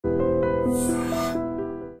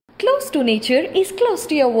Close to nature is close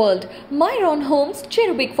to your world. Myron Homes,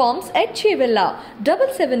 Cherubic Farms at Chevilla,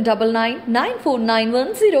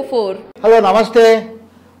 7799949104. Hello నమస్తే.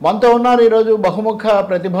 మనతో ఉన్నారు ఈరోజు బహుముఖ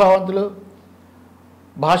ప్రతిభావంతులు,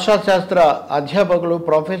 భాషాశాస్త్ర అధ్యాపకులు,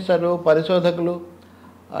 ప్రొఫెసరు, పరిశోధకులు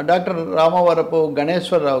డాక్టర్ రామవరపు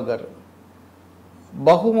గణేష్ రావు గారు.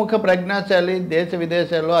 బహుముఖ ప్రజ్ఞాశాలి, దేశ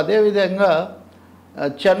విదేశాల్లో, అదేవిధంగా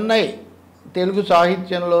చెన్నై తెలుగు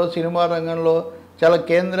సాహిత్యంలో, సినిమా రంగంలో చాలా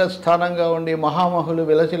కేంద్ర స్థానంగా ఉండి మహామహులు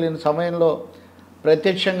విలసిల్లిన సమయంలో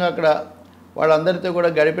ప్రత్యక్షంగా అక్కడ వాళ్ళందరితో కూడా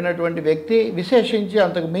గడిపినటువంటి వ్యక్తి. విశేషించి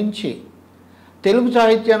అంతకు మించి తెలుగు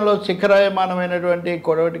సాహిత్యంలో శిఖరాయమానమైనటువంటి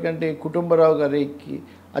కొడవటిగంటి కుటుంబరావు గారికి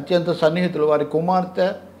అత్యంత సన్నిహితులు. వారి కుమార్తె,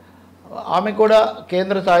 ఆమె కూడా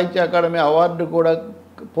కేంద్ర సాహిత్య అకాడమీ అవార్డు కూడా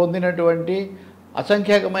పొందినటువంటి,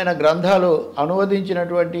 అసంఖ్యాకమైన గ్రంథాలు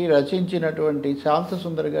అనువదించినటువంటి, రచించినటువంటి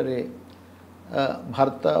శాంతసుందర్ గారి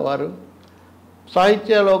భర్త వారు.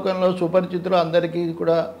 సాహిత్య లోకంలో సుపరిచితులు, అందరికీ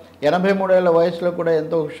కూడా 83 ఏళ్ల వయసులో కూడా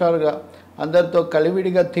ఎంతో హుషారుగా అందరితో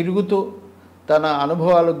కలివిడిగా తిరుగుతూ తన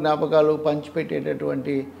అనుభవాలు, జ్ఞాపకాలు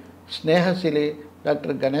పంచిపెట్టేటటువంటి స్నేహశీలి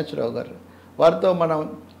డాక్టర్ గణేష్ రావు గారు. వారితో మనం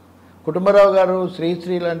కుటుంబరావు గారు,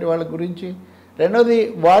 శ్రీశ్రీ లాంటి వాళ్ళ గురించి, రెండోది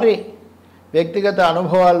వారి వ్యక్తిగత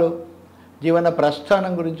అనుభవాలు, జీవన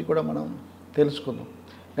ప్రస్థానం గురించి కూడా మనం తెలుసుకుందాం.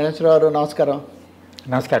 గణేష్ రావు గారు నమస్కారం.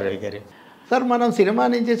 నమస్కారం రవి గారు. సార్, మనం సినిమా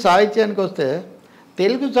నుంచి సాహిత్యానికి వస్తే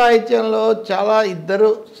తెలుగు సాహిత్యంలో చాలా ఇద్దరు,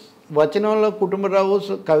 వచనంలో కుటుంబరావు,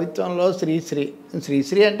 కవిత్వంలో శ్రీశ్రీ.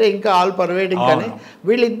 శ్రీశ్రీ అంటే ఇంకా ఆల్ పర్వేడింగ్, కానీ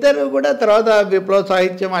వీళ్ళిద్దరూ కూడా తర్వాత విప్లవ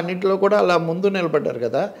సాహిత్యం అన్నింటిలో కూడా అలా ముందు నిలబడ్డారు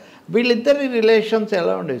కదా. వీళ్ళిద్దరి రిలేషన్స్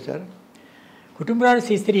ఎలా ఉండేవి సార్? కుటుంబరావు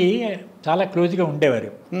శ్రీశ్రీ చాలా క్లోజ్గా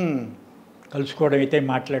ఉండేవారు. కలుసుకోవడం అయితే,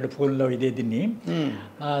 మాట్లాడు ఫోన్లో ఇదే దీన్ని.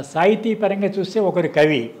 సాహితీ పరంగా చూస్తే ఒకరు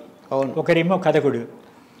కవి, ఒకరేమో కథకుడు.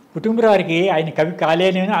 కుటుంబరావుకి ఆయన కవి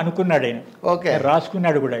కాలేని అనుకున్నాడు ఆయన. ఓకే,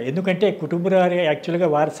 రాసుకున్నాడు కూడా. ఎందుకంటే కుటుంబరావు యాక్చువల్గా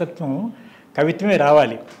వారసత్వం కవిత్వమే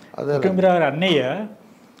రావాలి. కుటుంబరావు అన్నయ్య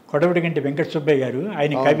కొడవటిగంటి వెంకట సుబ్బయ్య గారు,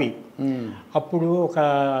 ఆయన కవి. అప్పుడు ఒక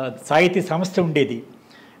సాహితీ సంస్థ ఉండేది.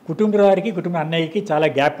 కుటుంబరావుకి అన్నయ్యకి చాలా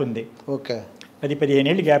గ్యాప్ ఉంది. ఓకే, 10-15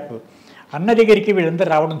 ఏళ్ళు గ్యాప్. అన్న దగ్గరికి వీళ్ళందరూ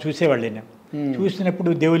రావడం చూసేవాళ్ళు. ఆయన చూసినప్పుడు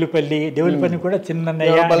దేవులపల్లి కూడా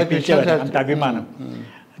చిన్నన్నయ్య పిలిచేవారు, అంత అభిమానం.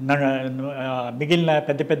 మిగిలిన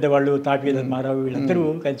పెద్ద వాళ్ళు తాపీ ధర్మారావు వీళ్ళందరూ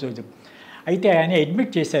కలిసి వచ్చారు. అయితే ఆయన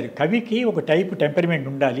అడ్మిట్ చేశారు, కవికి ఒక టైపు టెంపర్మెంట్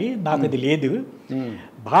ఉండాలి, నాకు అది లేదు,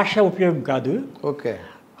 భాష ఉపయోగం కాదు, ఓకే,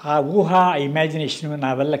 ఆ ఊహ, ఇమాజినేషన్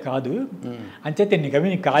నా వల్ల కాదు, అంచేత నేను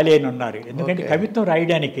కవిని కాలేని అన్నారు. ఎందుకంటే కవిత్వం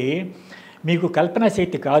రాయడానికి మీకు కల్పనా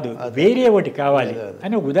శక్తి కాదు, వేరే ఒకటి కావాలి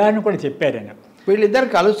అని ఉదాహరణ కూడా చెప్పారు ఆయన. వీళ్ళిద్దరు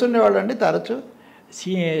కలుస్తుండేవాళ్ళు అండి తరచు?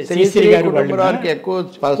 శ్రీశ్రీ గారు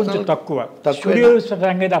కొంచెం తక్కువ, స్టూడియో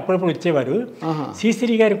సంగతి అప్పుడప్పుడు వచ్చేవారు.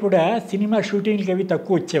 శ్రీశ్రీ గారు కూడా సినిమా షూటింగ్కి అవి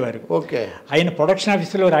తక్కువ వచ్చేవారు. ఓకే, ఆయన ప్రొడక్షన్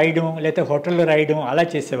ఆఫీసులో రాయడం, లేకపోతే హోటల్లో రాయడం అలా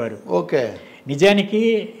చేసేవారు. ఓకే, నిజానికి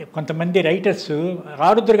కొంతమంది రైటర్స్,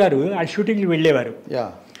 ఆరుద్ర గారు ఆ షూటింగ్లు వెళ్ళేవారు.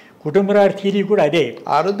 కుటుంబరావు థీరీ కూడా అదే.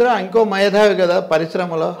 ఆరుద్ర ఇంకో మేధావి కదా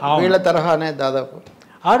పరిశ్రమలో, వీళ్ళ తరహానే దాదాపు.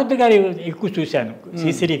 ఆరుద్ర గారు ఎక్కువ చూశాను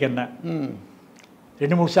శ్రీశ్రీ కన్నా,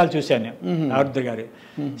 2-3 సార్లు చూశాను ఆరుద్ర గారు.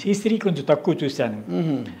 శ్రీశ్రీ కొంచెం తక్కువ చూశాను.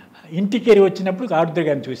 ఇంటికేరి వచ్చినప్పుడు ఆరుద్ర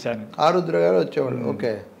గారిని చూశాను. ఆరుద్ర గారు వచ్చేవాళ్ళు.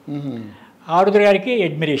 ఓకే, ఆరుద్ర గారికి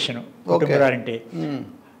అడ్మిరేషన్ కుటుంబరావు అంటే.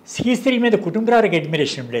 శ్రీశ్రీ మీద కుటుంబరావుకి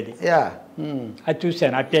అడ్మిరేషన్ ఉండేది. అది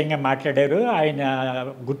చూశాను. ఆప్యాయంగా మాట్లాడారు, ఆయన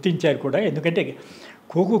గుర్తించారు కూడా. ఎందుకంటే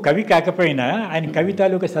కవి కాకపోయినా ఆయన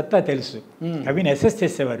కవితాలకు సత్తా తెలుసు, కవిని అసెస్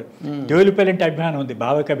చేసేవారు. దేవులపల్లి అంటే అభిమానం ఉంది,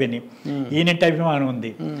 భావకవిని. ఈయనంటే అభిమానం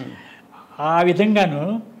ఉంది. ఆ విధంగాను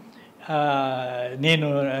నేను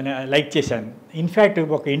లైక్ చేశాను. ఇన్ఫ్యాక్ట్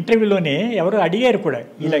ఒక ఇంటర్వ్యూలోనే ఎవరో అడిగారు కూడా,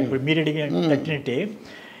 ఇలా ఇప్పుడు మీరు అడిగినట్టే,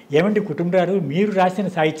 ఏమంటే కుటుంబరావు మీరు రాసిన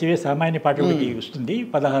సాహిత్యమే సామాన్య పాఠకుడికి వస్తుంది,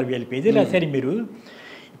 16,000 పేజీలు రాశారు మీరు.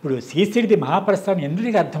 ఇప్పుడు శ్రీశ్రీది మహాప్రస్థానం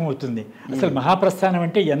ఎందుకు అర్థమవుతుంది, అసలు మహాప్రస్థానం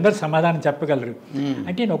అంటే ఎందరు సమాధానం చెప్పగలరు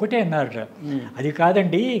అంటే నేను ఒకటే అన్నారట, అది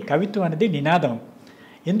కాదండి, కవిత్వం అనేది నినాదం.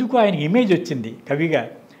 ఎందుకు ఆయన ఇమేజ్ వచ్చింది కవిగా,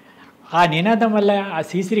 ఆ నినాదం వల్ల ఆ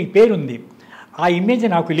శ్రీశ్రీకి పేరుంది, ఆ ఇమేజ్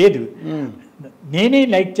నాకు లేదు, నేనే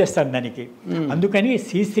లైక్ చేస్తాను దానికి. అందుకని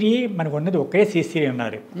శ్రీశ్రీ మనకు ఉన్నది ఒకే శ్రీశ్రీ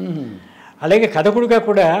అన్నారు. అలాగే కథకుడుగా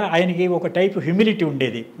కూడా ఆయనకి ఒక టైపు హ్యూమిలిటీ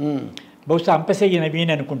ఉండేది. బహుశా అంపశయ్య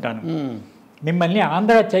నవీన్ అనుకుంటాను. మిమ్మల్ని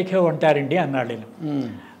ఆంధ్ర చెఖవ్ అంటారండి అన్నాడు నేను.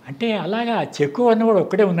 అంటే అలాగా చెక్కు అన్నవాడు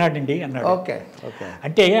ఒక్కడే ఉన్నాడండి అన్నాడు.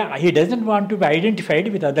 అంటే he doesn't want to be identified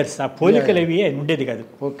with others. ఆ పోలికలు అవి ఆయన ఉండేది కాదు.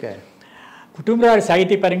 కుటుంబరావు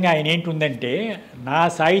సాహితీ పరంగా ఆయన ఏంటుందంటే, నా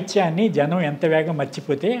సాహిత్యాన్ని జనం ఎంత వేగం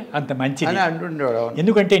మర్చిపోతే అంత మంచిది అంటుండేవాడు.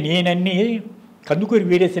 ఎందుకంటే నేనన్నీ కందుకూరి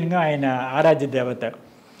వీరేశంగా ఆయన ఆరాధ్య దేవత.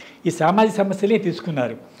 ఈ సామాజిక సమస్యలే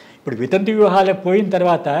తీసుకున్నారు. ఇప్పుడు వితంతు వివాహాలు పోయిన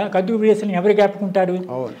తర్వాత కద్దు వీరేశల్ని ఎవరు జ్ఞాపకుంటారు?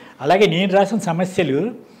 అలాగే నేను రాసిన సమస్యలు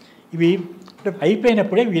ఇవి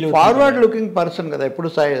అయిపోయినప్పుడే వీళ్ళు ఫార్వర్డ్ లుకింగ్ పర్సన్ కదా, ఇప్పుడు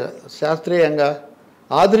శాస్త్రీయంగా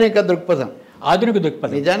ఆధునిక దృక్పథం.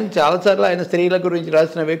 నిజానికి చాలాసార్లు ఆయన స్త్రీల గురించి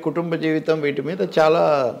రాసినవి, కుటుంబ జీవితం, వీటి మీద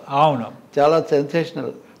చాలా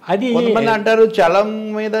సెన్సేషనల్. అది కొంతమంది అంటారు చలం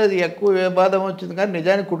మీద ఎక్కువ వివాదం వచ్చింది, కానీ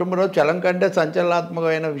నిజానికి కుటుంబంలో చలం కంటే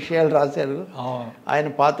సంచలనాత్మకమైన విషయాలు రాశారు ఆయన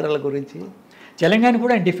పాత్రల గురించి. తెలంగాణ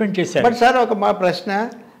కూడా డిఫెండ్ చేశారు. బట్ సార్ ఒక మా ప్రశ్న,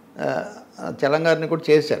 తెలంగాణని కూడా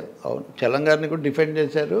చేశారు, అవును తెలంగాణని కూడా డిఫెండ్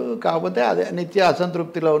చేశారు, కాకపోతే అదే నిత్య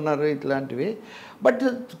అసంతృప్తిలో ఉన్నారు ఇట్లాంటివి. బట్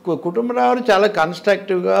కుటుంబరావు చాలా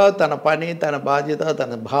కన్స్ట్రక్టివ్గా తన పని, తన బాధ్యత,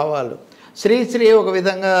 తన భావాలు, శ్రీశ్రీ ఒక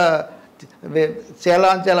విధంగా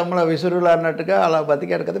శేలాంచలంలో విసురులు అన్నట్టుగా అలా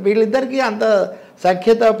బతికాడు కదా. వీళ్ళిద్దరికీ అంత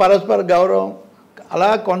సఖ్యత, పరస్పర గౌరవం అలా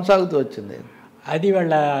కొనసాగుతూ వచ్చింది. అది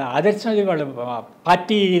వాళ్ళ ఆదర్శం, అది వాళ్ళ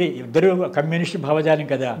పార్టీ, ఇద్దరు కమ్యూనిస్ట్ భావజాలం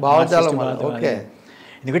కదా, భావజాలం. ఓకే,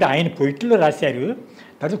 ఎందుకంటే ఆయన పొయిట్లో రాశారు,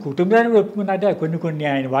 తర్వాత కుటుంబాన్ని ఒప్పుకున్నాక కొన్ని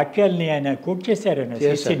ఆయన వాక్యాలని ఆయన కోట్ చేశారు.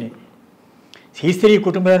 శ్రీశ్రీని, శ్రీశ్రీ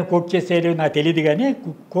కుటుంబాన్ని కోట్ చేశారు నాకు తెలియదు, కానీ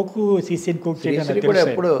కోకు శ్రీశ్రీని కోట్ చేయడం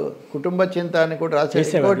ఎప్పుడు కుటుంబ చింత అని కూడా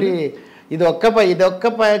రాశారు. ఇది ఒక్క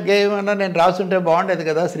గేమ్ అన్నా నేను రాసుంటే బాగుండేది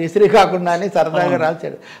కదా శ్రీశ్రీ కాకుండా అని సరదాగా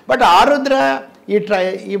రాశాడు. బట్ ఆరుద్ర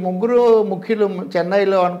ఈ ముగ్గురు ముఖ్యులు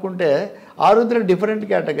చెన్నైలో అనుకుంటే ఆరుద్ర డిఫరెంట్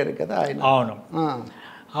కేటగిరీ కదా ఆయన. అవును,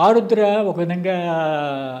 ఆరుద్ర ఒక విధంగా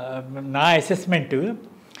నా అసెస్మెంట్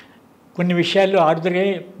కొన్ని విషయాల్లో ఆరుద్రకే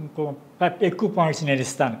ఎక్కువ పాయింట్స్ నేను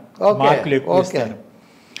ఇస్తాను, మార్కులు ఎక్కువ ఇస్తాను.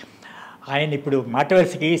 ఆయన ఇప్పుడు మాట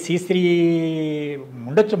వరుసకి శ్రీశ్రీ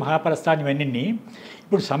ఉండొచ్చు మహాప్రస్థానం ఇవన్నీ,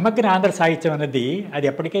 ఇప్పుడు సమగ్ర ఆంధ్ర సాహిత్యం అన్నది అది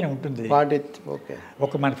ఎప్పటికైనా ఉంటుంది.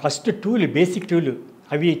 ఒక మన ఫస్ట్ టూల్, బేసిక్ టూల్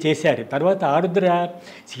అవి చేశారు. తర్వాత ఆరుద్ర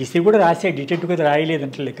శ్రీశ్రీ కూడా రాశారు, డిటెక్టివ్ కూడా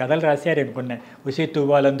రాయలేదంటే కథలు రాశారు అనుకున్నా, ఉసే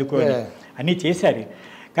తువ్వాలు అందుకొని అన్నీ చేశారు.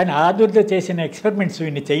 కానీ ఆరుద్ర చేసిన ఎక్స్పెరిమెంట్స్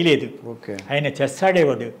ఇన్ని చేయలేదు. ఆయన చెస్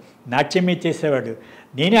ఆడేవాడు, నాట్యమే చేసేవాడు.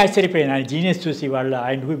 నేనే ఆశ్చర్యపోయాను ఆయన జీనియస్ చూసి.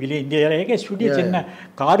 ఆయన స్టూడియో చిన్న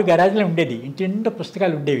కారు గరాజ్లో ఉండేది, ఇంటి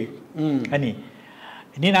పుస్తకాలు ఉండేవి అని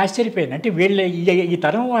నేను ఆశ్చర్యపోయాను. అంటే వీళ్ళ ఈ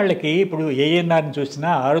తరం వాళ్ళకి ఇప్పుడు ఏఎన్ఆర్ని చూసినా,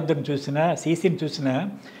 ఆరుద్రని చూసినా, శ్రీశ్రీని చూసినా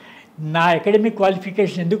నా అకాడమిక్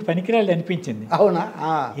క్వాలిఫికేషన్ ఎందుకు పనికిరాలి అనిపించింది. అవునా,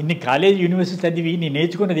 ఇన్ని కాలేజ్ యూనివర్సిటీ చదివి నేను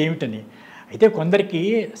నేర్చుకున్నది ఏమిటని. అయితే కొందరికి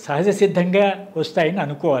సహజ సిద్ధంగా వస్తాయని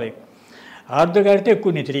అనుకోవాలి. ఆరుద్ర గారితో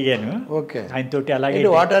ఎక్కువ నేను తిరిగాను ఆయనతోటి. అలాగే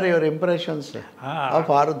what are your impressions of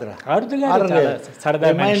ఆరుద్ర? ఆరుద్ర గారు సరదా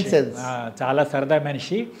మనిషి, చాలా సరదా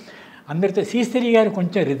మనిషి అందరితో. శ్రీశ్రీ గారు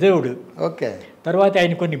కొంచెం రిజర్వ్డ్. తర్వాత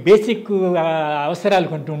ఆయన కొన్ని బేసిక్ అవసరాలు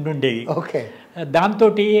కొంచెం ఉండుండేవి. దాంతో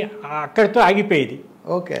అక్కడితో ఆగిపోయేది.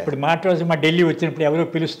 ఇప్పుడు రోజు మా ఢిల్లీ వచ్చినప్పుడు ఎవరో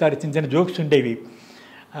పిలుస్తారు, చిన్న చిన్న జోక్స్ ఉండేవి.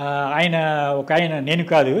 ఆయన నేను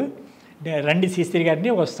కాదు, రండి శ్రీశ్రీ గారిని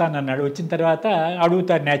వస్తానన్నాడు. వచ్చిన తర్వాత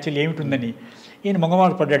అడుగుతారు న్యాచురల్ ఏమిటి ఈయన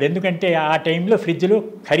మొగమాట పడ్డాడు. ఎందుకంటే ఆ టైంలో ఫ్రిడ్జ్లో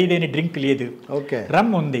ఖరీదైన డ్రింక్ లేదు,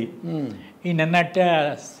 రమ్ ఉంది. ఈయన అన్నట్ట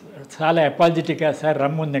చాలా అపాలజెటిక్గా, సార్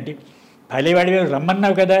రమ్ ఉందండి. భలేవాడి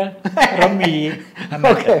రమ్మన్నావు కదా, రమ్మి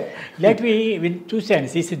అన్నమాట. ఇలాంటివి చూశాను,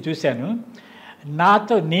 శ్రీశ్రీని చూశాను.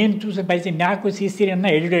 నేను చూసిన పైసా నాకు శ్రీశ్రీ అన్న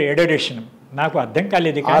ఎడోరేషన్ నాకు అర్థం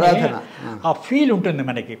కాలేదు, కానీ ఆ ఫీల్ ఉంటుంది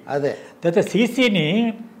మనకి. తర్వాత శ్రీశ్రీని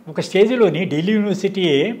ఒక స్టేజ్లోని ఢిల్లీ యూనివర్సిటీ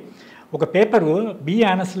ఒక పేపరు బిఏ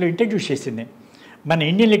ఆనర్స్లో ఇంట్రడ్యూస్ చేసింది. మన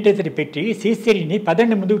ఇండియన్ లిటరేచర్ పెట్టి శ్రీశ్రీని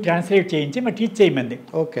 10 ముందుకు ట్రాన్స్లేట్ చేయించి మరి టీచ్ చేయమంది.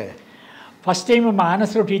 ఫస్ట్ టైం మా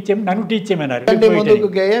ఆనర్స్లో టీచ్ చేయమని నన్ను టీచ్ చేయమన్నారు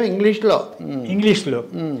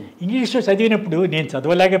ఇంగ్లీష్లో చదివినప్పుడు నేను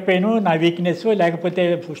చదవలేకపోయాను, నా వీక్నెస్ లేకపోతే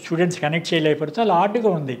స్టూడెంట్స్ కనెక్ట్ చేయలేకపోతే చాలా హార్డ్గా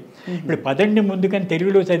ఉంది. ఇప్పుడు 10 ముందుకని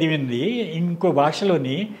తెలుగులో చదివింది ఇంకో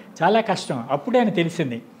భాషలోని చాలా కష్టం. అప్పుడే ఆయన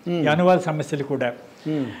తెలిసింది ఈ అనువాద సమస్యలు కూడా.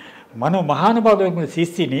 మనం మహానుభావుడు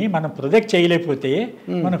శ్రీశ్రీని మనం ప్రొజెక్ట్ చేయలేకపోతే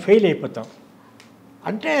మనం ఫెయిల్ అయిపోతాం.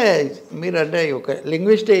 అంటే మీరు ఒక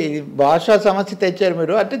లింగ్విస్టిక్ భాషా సమస్య తెచ్చారు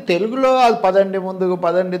మీరు. అంటే తెలుగులో అది 10 ముందుకు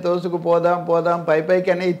 10 తోసుకు పోదాం పైకి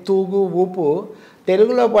అనే తూగు ఊపు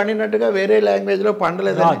తెలుగులో పండినట్టుగా వేరే లాంగ్వేజ్లో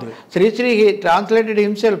పండలేదు. శ్రీశ్రీ ట్రాన్స్లేటెడ్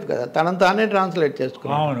హిమ్సెల్ఫ్ కదా, తనను తానే ట్రాన్స్లేట్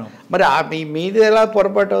చేసుకున్నాను. మరి మీది ఎలా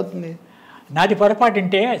పొరపాటు అవుతుంది? నాది పొరపాటు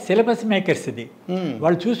అంటే సిలబస్ మేకర్స్ ఇది,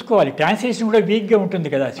 వాళ్ళు చూసుకోవాలి. ట్రాన్స్లేషన్ కూడా వీక్గా ఉంటుంది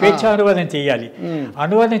కదా, స్వేచ్ఛ అనువాదం చేయాలి.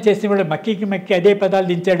 అనువాదం చేసిన వాళ్ళు మక్కి అదే పదాలు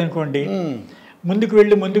దించాడు అనుకోండి, ముందుకు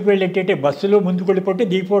వెళ్ళి అంటే బస్సులో ముందుకు వెళ్ళిపోతే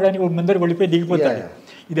దిగిపోవడానికి ముందర వెళ్ళిపోయి దిగిపోతాడు.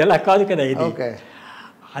 ఇది ఎలా కాదు కదా ఇది.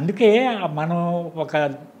 అందుకే మనం ఒక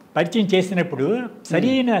పరిచయం చేసినప్పుడు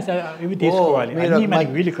సరైన ఇవి తీసుకోవాలి, అన్నీ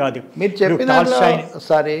మనకి వీలు కాదు. మీరు చెప్పిన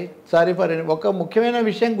సారీ ఫర్ ఒక ముఖ్యమైన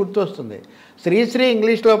విషయం గుర్తొస్తుంది. శ్రీశ్రీ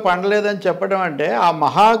ఇంగ్లీష్లో పండలేదని చెప్పడం అంటే ఆ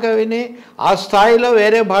మహాకవిని ఆ స్థాయిలో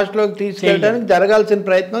వేరే భాషలోకి తీసుకెళ్ళడానికి జరగాల్సిన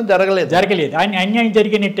ప్రయత్నం జరగలేదు. ఆయన అన్యాయం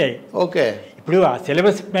జరిగినట్టే. ఇప్పుడు ఆ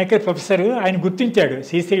సిలబస్ మేకర్ ప్రొఫెసర్ ఆయన గుర్తించాడు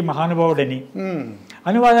శ్రీశ్రీ మహానుభావుడని.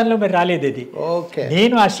 అనువాదంలో మరి రాలేదు అది. ఓకే.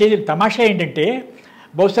 నేను ఆ స్టేజ్ తమాషా ఏంటంటే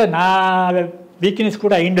బహుశా నా వీక్నెస్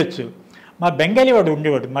కూడా అయిండొచ్చు. మా బెంగాలీ వాడు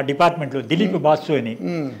ఉండేవాడు మా డిపార్ట్మెంట్లో, దిలీప్ బాసు అని.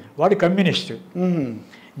 వాడు కమ్యూనిస్టు.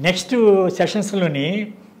 నెక్స్ట్ సెషన్స్లోని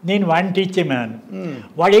నేను వాడిని టీచ్ చేయమన్నాను.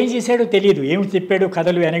 వాడు ఏం చేశాడో తెలియదు, ఏమి చెప్పాడు,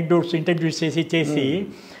 కథలు ఎనెక్డోట్స్ ఇంట్రడ్యూస్ చేసి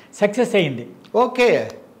సక్సెస్ అయింది. ఓకే.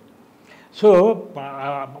 సో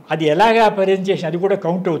అది ఎలాగా ప్రజెంటేషన్ అది కూడా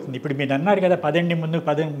కౌంట్ అవుతుంది. ఇప్పుడు మీరు అన్నారు కదా పదండి ముందు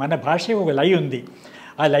మన భాష ఒక లై ఉంది,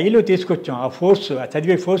 ఆ లైలో తీసుకొచ్చాం. ఆ ఫోర్స్, ఆ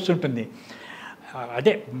చదివే ఫోర్స్ ఉంటుంది.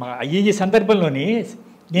 అదే ఈ సందర్భంలోని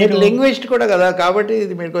నేను లింగ్విస్ట్ కూడా కదా, కాబట్టి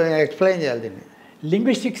ఇది మీరు ఎక్స్ప్లెయిన్ చేయాలి దీన్ని.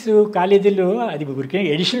 లింగ్విస్టిక్స్ కాలేజీలో అది ఊరికే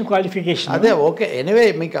ఎడిషనల్ క్వాలిఫికేషన్. అదే ఓకే. ఎనీవే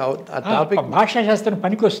మీకు ఆ టాపిక్ భాషాశాస్త్రం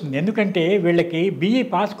పనికి వస్తుంది. ఎందుకంటే వీళ్ళకి BE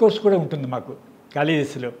పాస్ కోర్స్ కూడా ఉంటుంది మాకు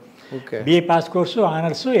కాలేజెస్లో. BA pass course,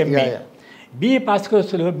 honours, MA. BA pass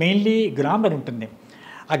కోర్సులో మెయిన్లీ గ్రామర్ ఉంటుంది.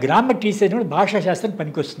 ఆ గ్రామర్ టీచర్ కూడా భాషాశాస్త్రం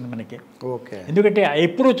పనికి వస్తుంది మనకి. ఓకే. ఎందుకంటే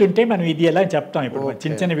అప్రోచ్ ఉంటే మనం ఇది ఎలా చెప్తాం. ఇప్పుడు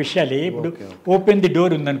చిన్న చిన్న విషయాలు, ఇప్పుడు ఓపెన్ ది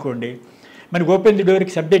డోర్ ఉందనుకోండి, మనకు ఓపెన్ ది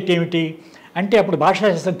డోర్కి సబ్జెక్ట్ ఏమిటి అంటే అప్పుడు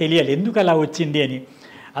భాషాశాస్త్రం తెలియాలి ఎందుకు అలా వచ్చింది అని.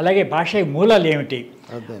 అలాగే భాష మూలాలు ఏమిటి,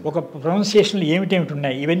 ఒక ప్రొనౌన్సియేషన్లు ఏమిటేమిటి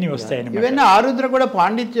ఉన్నాయి, ఇవన్నీ వస్తాయని. ఇవన్నీ ఆరుద్ర కూడా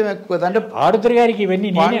పాండిత్యం ఎక్కువ. అంటే ఆరుద్ర గారికి ఇవన్నీ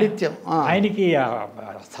పాండిత్యం ఆయనకి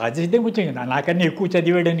సహజసిద్ధంగా వచ్చింది. నాకన్నా ఎక్కువ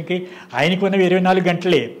చదివేయడానికి ఆయనకు ఉన్నవి 24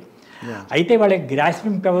 గంటలే. అయితే వాళ్ళ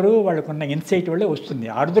గ్రాస్పింగ్ పవరు, వాళ్ళకున్న ఇన్సైట్ వల్లే వస్తుంది.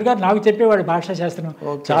 ఆరుద్ర గారు నాకు చెప్పేవాడు భాషాశాస్త్రం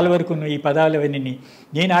చాలా వరకు ఈ పదాలు అవన్నీ.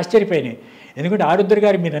 నేను ఆశ్చర్యపోయాను. ఎందుకంటే ఆరుద్ర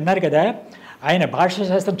గారు మీరు అన్నారు కదా, ఆయన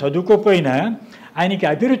భాషాశాస్త్రం చదువుకోకపోయినా ఆయనకి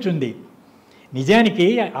అభిరుచి ఉంది. నిజానికి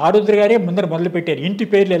ఆరుద్ర గారే ముందర మొదలుపెట్టారు ఇంటి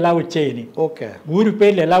పేర్లు ఎలా వచ్చాయని, ఊరి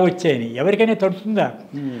పేర్లు ఎలా వచ్చాయని. ఎవరికైనా తడుతుందా?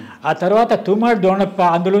 ఆ తర్వాత తుమ్మాడు దోణప్ప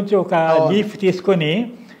అందులోంచి ఒక లీఫ్ తీసుకొని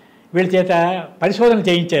వీళ్ళ చేత పరిశోధన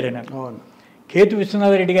చేయించారు ఆయన. కేతు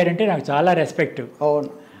విశ్వనాథరెడ్డి గారు అంటే నాకు చాలా రెస్పెక్ట్.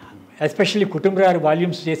 ఎస్పెషల్లీ కుటుంబరారు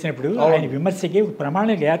వాల్యూమ్స్ చేసినప్పుడు ఆయన విమర్శకి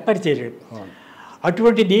ప్రమాణాలు ఏర్పరిచారు.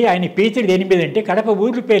 అటువంటిది ఆయన PhD దేని మీద అంటే కడప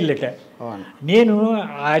ఊరి పేర్లట. నేను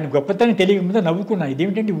ఆయన గొప్పతనం తెలియక ముందు నవ్వుకున్నాను,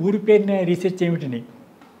 ఇదేమిటంటే ఊరి పేరుని రీసెర్చ్ ఏమిటని.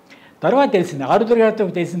 తర్వాత తెలిసింది, ఆరుద్ర గారితో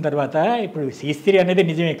తెలిసిన తర్వాత ఇప్పుడు శ్రీశ్రీ అనేది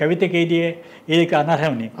నిజమే, కవితకి ఏది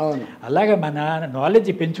అనర్హమని. అలాగే మన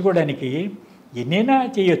నాలెడ్జ్ పెంచుకోవడానికి ఎన్నైనా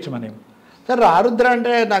చేయొచ్చు మనం. సార్ ఆరుద్ర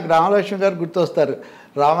అంటే నాకు రామలక్ష్మి గారు గుర్తొస్తారు.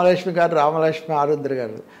 రామలక్ష్మి ఆరుద్ర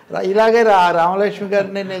గారు. ఇలాగే రామలక్ష్మి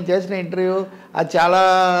గారిని నేను చేసిన ఇంటర్వ్యూ అది చాలా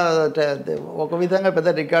ఒక విధంగా పెద్ద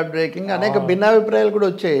రికార్డ్ బ్రేకింగ్, అనేక భిన్నాభిప్రాయాలు కూడా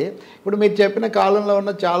వచ్చాయి. ఇప్పుడు మీరు చెప్పిన కాలంలో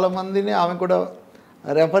ఉన్న చాలామందిని ఆమె కూడా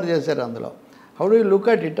రెఫర్ చేశారు అందులో. How do you look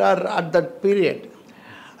at it or at that period?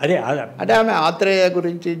 అదే అంటే ఆమె ఆత్రేయ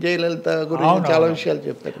గురించి, జయలలిత గురించి చాలా విషయాలు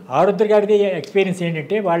చెప్తారు. ఆరుద్ర గారిది ఎక్స్పీరియన్స్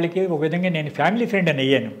ఏంటంటే వాళ్ళకి ఒక విధంగా నేను ఫ్యామిలీ ఫ్రెండ్ అని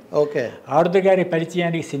అయ్యాను. ఓకే. ఆరుద్ర గారి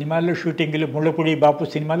పరిచయానికి సినిమాల్లో, షూటింగ్లు, ముళ్ళపూడి బాపు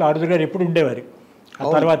సినిమాలు ఆరుద్ర గారు ఎప్పుడు ఉండేవారు. ఆ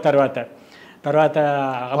తర్వాత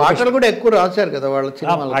పాటలు కూడా ఎక్కువ రాశారు కదా వాళ్ళ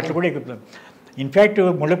సినిమాలు. పాటలు కూడా ఎక్కువ. ఇన్ఫ్యాక్ట్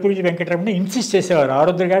ముళ్ళపూడి వెంకటరమణ ఇన్సిస్ట్ చేసేవారు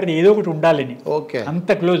ఆరుద్ర గారిది ఏదో ఒకటి ఉండాలని. ఓకే.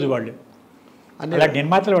 అంత క్లోజ్ వాళ్ళు, అలా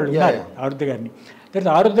నిర్మాతలు వాళ్ళు ఉన్నారు ఆరుద్ర గారిని.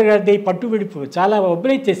 తర్వాత ఆరుద్ర గారిది పట్టు విడుపు చాలా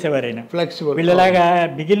ఒబ్లైజ్ చేసేవారు ఆయన. ఫ్లెక్సిబుల్. వీళ్ళలాగా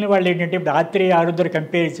మిగిలిన వాళ్ళు ఏంటంటే ఇప్పుడు ఆత్రేయ ఆరుద్ర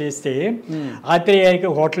కంపేర్ చేస్తే ఆత్రేయకి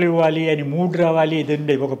హోటల్ ఇవ్వాలి అని, మూడ్ రావాలి, ఇది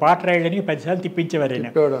ఉండేది. ఒక పాట రాయడానికి 10 సార్లు తిప్పించేవారు ఆయన.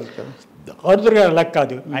 ఆరుద్ర గారు అలా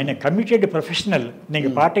కాదు, ఆయన కమిటెడ్ ప్రొఫెషనల్.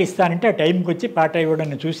 నీకు పాట ఇస్తానంటే ఆ టైంకి వచ్చి పాట ఇవ్వడం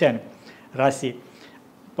నేను చూశాను, రాసి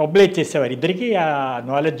పబ్లిష్ చేసేవారు. ఇద్దరికీ ఆ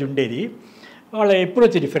నాలెడ్జ్ ఉండేది. వాళ్ళ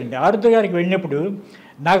అప్రోచ్ డిఫరెంట్. ఆరుద్ర గారికి వెళ్ళినప్పుడు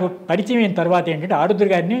నాకు పరిచయం అయిన తర్వాత ఏంటంటే ఆరుద్ర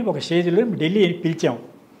గారిని ఒక స్టేజ్లో ఢిల్లీ పిలిచాం.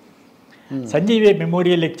 సంజీవ్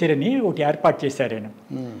మెమోరియల్ లెక్చర్ అని ఒకటి ఏర్పాటు చేశారు ఆయన.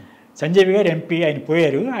 సంజీవ్ గారు MP, ఆయన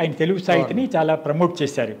పోయారు. ఆయన తెలుగు సాహిత్యని చాలా ప్రమోట్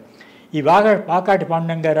చేశారు. ఈ పాకాటి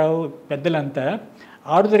పాండురంగారావు పెద్దలంతా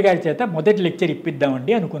ఆరుద్ర గారి చేత మొదటి లెక్చర్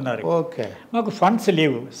ఇప్పిద్దామండి అనుకున్నారు. మాకు ఫండ్స్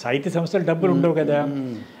లేవు, సాహిత్య సంస్థలు డబ్బులు ఉండవు కదా.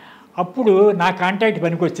 అప్పుడు నా కాంటాక్ట్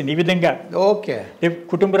పనికి వచ్చింది ఈ విధంగా. ఓకే.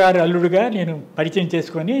 కుటుంబరారు అల్లుడుగా నేను పరిచయం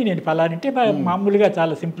చేసుకొని నేను ఫలానంటే మామూలుగా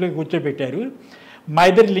చాలా సింపుల్గా కూర్చోబెట్టారు. మా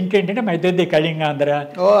ఇద్దరి లింక్ ఏంటంటే మా ఇద్దరిది కళింగాంధ్ర,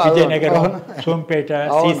 విజయనగరం, సోంపేట,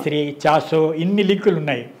 శ్రీశ్రీ, చాసో, ఇన్ని లింకులు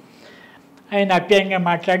ఉన్నాయి. ఆయన అప్యాయంగా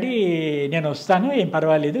మాట్లాడి నేను వస్తాను, ఏం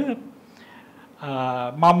పర్వాలేదు,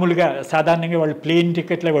 మామూలుగా సాధారణంగా వాళ్ళు ప్లేన్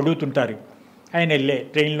టికెట్లు అడుగుతుంటారు. ఆయన వెళ్ళే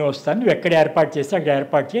ట్రైన్లో వస్తాను, నువ్వు ఎక్కడ ఏర్పాటు చేస్తే అక్కడ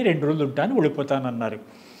ఏర్పాటు చేయి, 2 రోజులు ఉంటాను, వెళ్ళిపోతాను అన్నారు.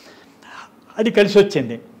 అది కలిసి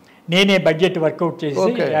వచ్చింది. నేనే బడ్జెట్ వర్కౌట్ చేసి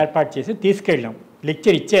ఏర్పాటు చేసి తీసుకెళ్ళాం.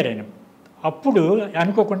 లెక్చర్ ఇచ్చారు ఆయన. అప్పుడు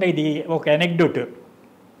అనుకోకుండా ఇది ఒక ఎనెక్డోట్.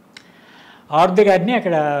 ఆరుద్ర గారిని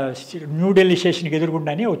అక్కడ న్యూఢిల్లీ స్టేషన్కి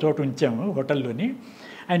ఎదురుగుండానే ఒక చోట ఉంచాము హోటల్లోని.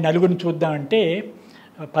 ఆయన నలుగురిని చూద్దామంటే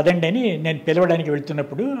పదండి అని నేను పిలవడానికి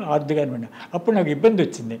వెళ్తున్నప్పుడు ఆరుద్ర గారిని విన్నా. అప్పుడు నాకు ఇబ్బంది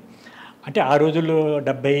వచ్చింది. అంటే ఆ రోజుల్లో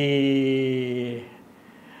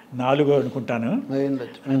 4 అనుకుంటాను.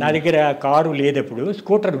 నా దగ్గర కారు లేదప్పుడు,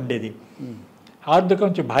 స్కూటర్ ఉండేది. ఆరుద్ర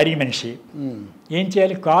కొంచెం భారీ మనిషి. ఏం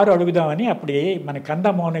చేయాలి, కారు అడుగుదామని అప్పుడు మన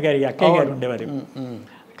కందమోహన్ గారి అక్కయ్య గారు ఉండేవారు,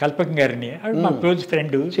 కల్పకం గారిని, మా క్లోజ్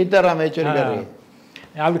ఫ్రెండ్ సీతారామేశ్వరి గారు,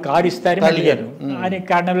 ఆవిడ కారు ఇస్తారని అడిగాను. అనే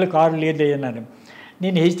కారణంలో కారు లేదు అన్నాను.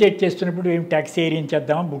 నేను హెజిటేట్ చేస్తున్నప్పుడు ఏం ట్యాక్సీ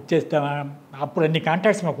ఏరియించేద్దామా, బుక్ చేద్దామా, అప్పుడు అన్ని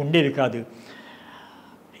కాంటాక్ట్స్ మాకు ఉండేది కాదు.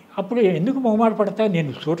 అప్పుడు ఎందుకు మొహమాట పడతావు, నేను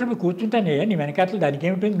స్కూటర్లో కూర్చుంటానే, నీ వెనకాతలు దానికి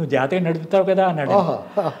ఏమిటి, నువ్వు జాతగా నడుపుతావు కదా అన్నాడు.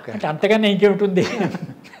 అంటే అంతకన్నా ఇంకేమిటి,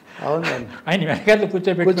 ఆయన వెనకాతలు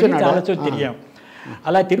కూర్చోబెట్టుకుని చాలా చోటు తిరిగాం.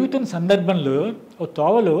 అలా తిరుగుతున్న సందర్భంలో ఓ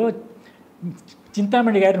తోవలో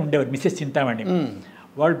చింతామణి గారు ఉండేవారు, మిస్సెస్ చింతామణి.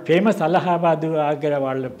 వాళ్ళు ఫేమస్ అలహాబాదు ఆగ్రా,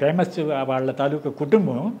 వాళ్ళ ఫేమస్ వాళ్ళ తాలూకా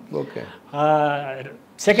కుటుంబం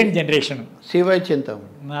సెకండ్ జనరేషన్.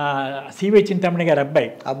 సివై చింతామణి గారు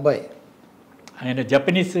అబ్బాయి ఆయన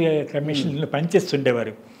జపనీస్ కమిషన్లో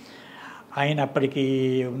పనిచేస్తుండేవారు. ఆయన అప్పటికి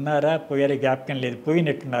ఉన్నారా పోయారా జ్ఞాపకం లేదు,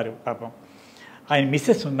 పోయినట్టున్నారు పాపం. ఆయన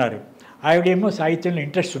మిస్సెస్ ఉన్నారు. ఆవిడేమో సాహిత్యంలో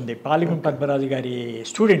ఇంట్రెస్ట్ ఉంది. పాలిగం పద్మరాజు గారి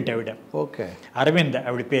స్టూడెంట్ ఆవిడ. అరవింద్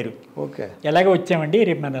ఆవిడ పేరు. ఎలాగో వచ్చామండి,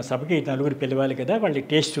 రేపు మన సభకి 4 పిలవాలి కదా, వాళ్ళకి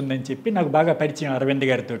టేస్ట్ ఉందని చెప్పి నాకు బాగా పరిచయం అరవింద్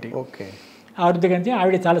గారితో. ఆరుద్ర గారి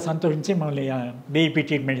ఆవిడ చాలా సంతోషించి మమ్మల్ని బీపీ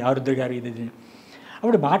ట్రీట్మెంట్ ఆరుద్ర గారు ఇది.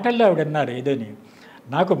 ఆవిడ మాటల్లో ఆవిడ అన్నారు ఏదోని,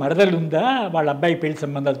 నాకు మరదలు ఉందా, వాళ్ళ అబ్బాయి పెళ్లి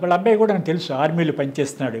సంబంధాలు, వాళ్ళ అబ్బాయి కూడా నాకు తెలుసు ఆర్మీలో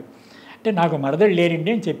పనిచేస్తున్నాడు. అంటే నాకు మరదలు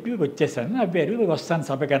లేరండి అని చెప్పి వచ్చేసాను, నవ్వారు, వస్తాను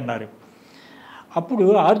సభకి అన్నారు. అప్పుడు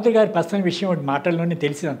ఆరుద్ర గారి పర్సనల్ విషయం ఒకటి మాటల్లోనే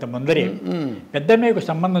తెలిసినంత ముందరే పెద్దమ్మకు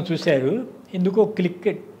సంబంధం చూశారు, ఎందుకో క్లిక్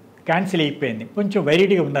క్యాన్సిల్ అయిపోయింది, కొంచెం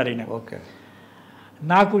వైరీడ్గా ఉన్నారు ఆయన.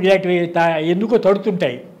 నాకు ఇలాంటివి ఎందుకో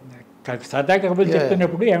తడుతుంటాయి, సరదా కబుర్లు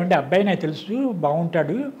చెప్తున్నప్పుడు ఏమంటే అబ్బాయి నాకు తెలుసు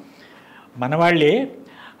బాగుంటాడు మనవాళ్ళే.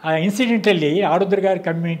 ఇన్సిడెంటల్లీ ఆరుద్ర గారి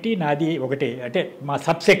కమ్యూనిటీ నాది ఒకటే, అంటే మా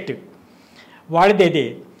సబ్సెక్ట్ వాళ్ళది అదే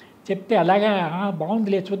చెప్తే, అలాగా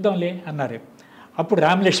బాగుందిలే చూద్దాంలే అన్నారు. అప్పుడు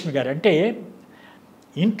రామలక్ష్మి గారు, అంటే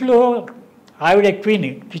ఇంట్లో ఆవిడ క్వీన్,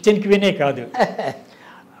 కిచెన్ క్వీనే కాదు,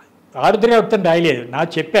 ఆరుద్ర గారు రాయలేదు, నాకు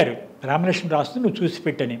చెప్పారు రామలక్ష్మి రాస్తూ నువ్వు చూసి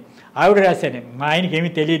పెట్టని. ఆవిడ రాశాను, మా ఆయనకి ఏమీ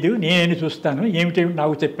తెలియదు, నేనేమి చూస్తాను, ఏమిటేమి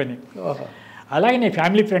నాకు చెప్పని. అలాగే నేను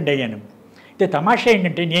ఫ్యామిలీ ఫ్రెండ్ అయ్యాను. అయితే తమాషా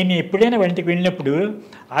ఏంటంటే, నేను ఎప్పుడైనా వంటికి వెళ్ళినప్పుడు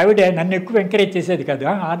ఆవిడ నన్ను ఎక్కువ ఎంకరేజ్ చేసేది కాదు.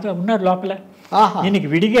 ఉన్నారు లోపల, దీనికి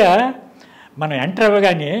విడిగా మనం ఎంటర్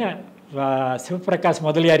అవ్వగానే శివప్రకాశ్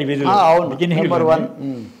మొదలు గారి వీధులు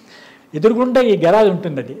ఎదురుగుండా ఈ గరాజ్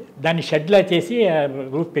ఉంటుంది, అది దాన్ని షెడ్లా చేసి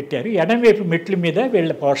రూఫ్ పెట్టారు. ఎడంవైపు మెట్ల మీద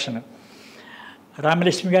వీళ్ళ పోర్షన్,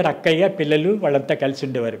 రామలక్ష్మి గారు అక్కయ్య పిల్లలు వాళ్ళంతా కలిసి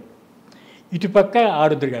ఉండేవారు. ఇటుపక్క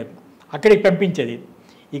ఆరుద్ర గారు అక్కడికి పంపించేది.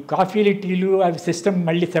 ఈ కాఫీలు టీలు అవి సిస్టమ్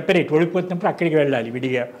మళ్ళీ సెపరేట్, ఓడిపోతున్నప్పుడు అక్కడికి వెళ్ళాలి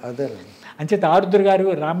విడిగా. అంచేత ఆరుద్ర గారు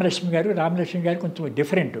రామలక్ష్మి గారు కొంచెం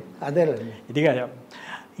డిఫరెంట్. ఇది కాదు,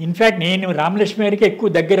 ఇన్ఫ్యాక్ట్ నేను రామలక్ష్మి గారికి ఎక్కువ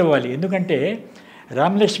దగ్గర అవ్వాలి, ఎందుకంటే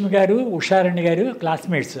రామలక్ష్మి గారు ఉషారాణి గారు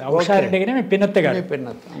క్లాస్మేట్స్. ఉషారాణి గారు మేము పిన్నత్త గారు.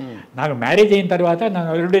 నాకు మ్యారేజ్ అయిన తర్వాత నా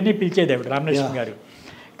అల్లుడిని పిలిచేది ఆవిడ రామలక్ష్మి గారు,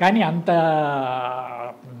 కానీ అంత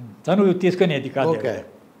తను తీసుకునేది కాదు.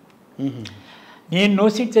 నేను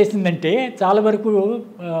నోసిట్ చేసిందంటే చాలా వరకు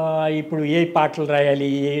ఇప్పుడు ఏ పాటలు రాయాలి,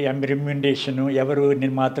 ఏ రెమ్యునరేషను, ఎవరు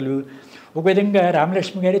నిర్మాతలు, ఒక విధంగా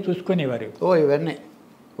రామలక్ష్మి గారే చూసుకునేవారు. ఇవన్నీ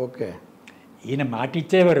ఈయన మాట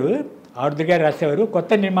ఇచ్చేవారు, ఆరుద్ర గారు రాసేవారు.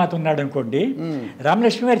 కొత్త నిర్మాత ఉన్నాడు అనుకోండి,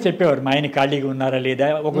 రామలక్ష్మి గారు చెప్పేవారు మా ఆయన ఖాళీగా ఉన్నారా లేదా,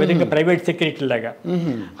 ఒక విధంగా ప్రైవేట్ సెక్రటరీ లాగా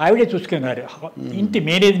ఆవిడే చూసుకున్నారు. ఇంటి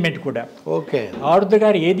మేనేజ్మెంట్ కూడా. ఆరుద్ర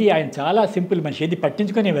గారు ఏది, ఆయన చాలా సింపుల్ మనిషి, ఏది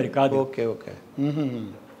పట్టించుకునేవారు కాదు.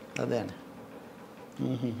 అదే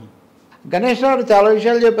గణేష్ రావు చాలా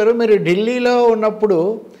విషయాలు చెప్పారు. మీరు ఢిల్లీలో ఉన్నప్పుడు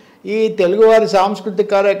ఈ తెలుగువారి సాంస్కృతిక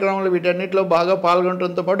కార్యక్రమాలు వీటన్నిటిలో బాగా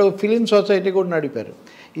పాల్గొనడంతో పాటు ఫిలిం సొసైటీ కూడా నడిపారు.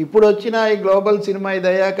 ఇప్పుడు వచ్చిన ఈ గ్లోబల్ సినిమా ఇది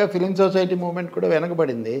అయ్యాక ఫిలిం సొసైటీ మూవ్మెంట్ కూడా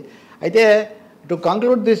వెనకబడింది. అయితే to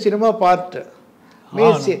conclude this cinema part, మీ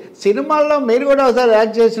సినిమాల్లో మీరు కూడా ఒకసారి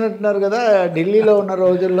యాక్ట్ చేసినట్టున్నారు కదా ఢిల్లీలో ఉన్న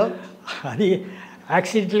రోజుల్లో. అది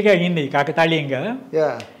యాక్సిడెంటల్గా అయింది, కాకతాళీయంగా.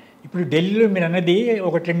 ఇప్పుడు ఢిల్లీలో మీరు అన్నది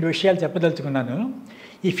 1-2 విషయాలు చెప్పదలుచుకున్నాను.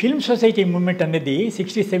 ఈ ఫిల్మ్ సొసైటీ మూవ్మెంట్ అనేది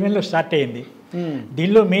 67లో స్టార్ట్ అయ్యింది.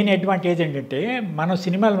 దీనిలో మెయిన్ అడ్వాంటేజ్ ఏంటంటే, మనం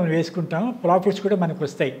సినిమాలు మనం వేసుకుంటాం, ప్రాఫిట్స్ కూడా మనకు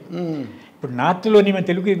వస్తాయి. ఇప్పుడు నార్త్లోని మన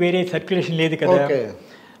తెలుగు వేరే సర్క్యులేషన్ లేదు కదా.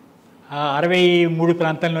 63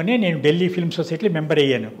 ప్రాంతంలోనే నేను ఢిల్లీ ఫిల్మ్ సొసైటీలో మెంబర్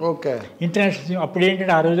అయ్యాను. ఇంటర్నేషనల్ అప్పుడు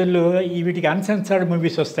ఏంటంటే ఆ రోజుల్లో వీటికి అన్సెన్సర్డ్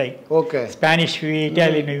మూవీస్ వస్తాయి, స్పానిష్,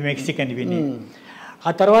 ఇటాలియన్, మెక్సికన్ ఇవి.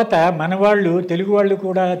 ఆ తర్వాత మన వాళ్ళు తెలుగు వాళ్ళు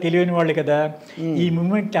కూడా తెలియని వాళ్ళు కదా, ఈ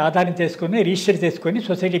మూమెంట్ ఆధారం చేసుకొని రిజిస్టర్ చేసుకొని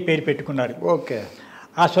సొసైటీ పేరు పెట్టుకున్నారు.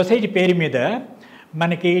 ఆ సొసైటీ పేరు మీద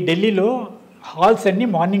మనకి ఢిల్లీలో హాల్స్ అన్నీ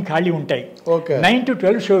మార్నింగ్ ఖాళీ ఉంటాయి. 9 to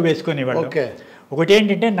 12 షో వేసుకునేవాళ్ళు. ఒకటి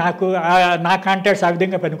ఏంటంటే నా కాంటాక్ట్స్ ఆ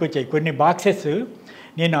విధంగా పనికొచ్చాయి. కొన్ని బాక్సెస్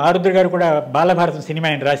నేను ఆరుద్ర గారు కూడా బాలభారతం సినిమా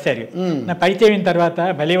ఆయన రాశారు. నా పరిచయం అయిన తర్వాత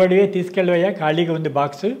భలేవాడివే తీసుకెళ్ళవయ్యా, ఖాళీగా ఉంది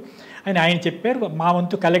బాక్స్ అని ఆయన చెప్పారు. మా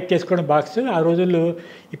వంతు కలెక్ట్ చేసుకోవడం బాక్స్. ఆ రోజుల్లో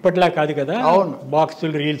ఇప్పట్లా కాదు కదా,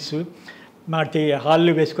 బాక్సులు రీల్స్ మా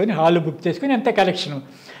హాల్లో వేసుకొని హాల్లో బుక్ చేసుకొని అంత కలెక్షను.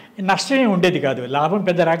 నష్టమే ఉండేది కాదు, లాభం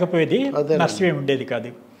పెద్ద రాకపోయేది, నష్టమే ఉండేది కాదు.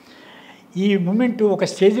 ఈ మూమెంట్ ఒక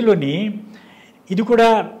స్టేజ్లోని ఇది కూడా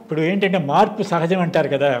ఇప్పుడు ఏంటంటే మార్పు సహజం అంటారు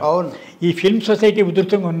కదా. ఈ ఫిల్మ్ సొసైటీ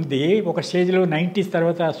ఉధృతంగా ఉంది. ఒక స్టేజ్లో 90s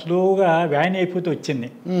తర్వాత స్లోగా వ్యాన్ అయిపోతూ వచ్చింది.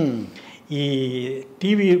 ఈ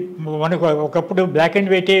టీవీ మనకు ఒకప్పుడు బ్లాక్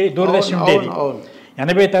అండ్ వైటే దూరదర్శన్ ఉండేది.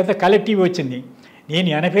 80 తర్వాత కలర్ టీవీ వచ్చింది. నేను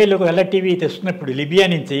 80లో కలర్ టీవీ తెస్తున్నప్పుడు లిబియా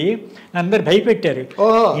నుంచి అందరు భయపెట్టారు,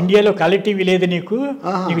 ఇండియాలో కలర్ టీవీ లేదు, నీకు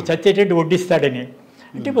చచ్చేటట్టు వడ్డిస్తాడని.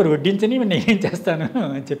 అంటే మరి వడ్డించని నేనేం చేస్తాను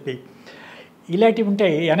అని చెప్పి ఇలాంటివి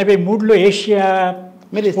ఉంటాయి. 83లో ఏషియా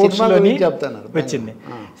స్పోర్ట్స్లోని వచ్చింది.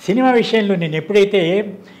 సినిమా విషయంలో నేను ఎప్పుడైతే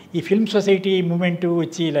ఈ ఫిల్మ్ సొసైటీ మూమెంట్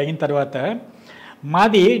వచ్చి ఇలా అయిన తర్వాత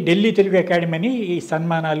మాది ఢిల్లీ తెలుగు అకాడమీ అని ఈ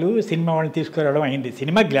సన్మానాలు సినిమా వాళ్ళని తీసుకురావడం అయింది.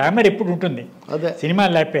 సినిమా గ్లామర్ ఎప్పుడు ఉంటుంది, సినిమా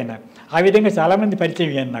లేకపోయినా. ఆ విధంగా చాలామంది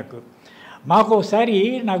పరిచయం అయ్యాను నాకు. మాకు ఒకసారి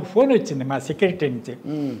నాకు ఫోన్ వచ్చింది మా సెక్రటరీ నుంచి,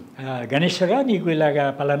 గణేష్ రావు నీకు ఇలాగా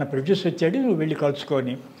పలానా ప్రొడ్యూస్ వచ్చాడు, నువ్వు వెళ్ళి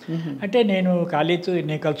కలుసుకొని. అంటే నేను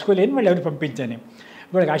కలుసుకోలేను, వాళ్ళు ఎవరు పంపించాను.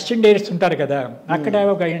 ఇప్పుడు అసిస్టెంట్ డైరెక్టర్స్ ఉంటారు కదా, అక్కడ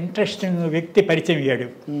ఒక ఇంట్రెస్టింగ్ వ్యక్తి పరిచయం అయ్యాడు.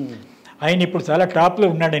 ఆయన ఇప్పుడు చాలా టాప్లో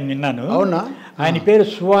ఉన్నాడని విన్నాను. ఆయన పేరు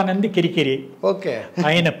సువానంద్ కిరికిరి.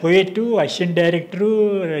 ఆయన poet, assistant director,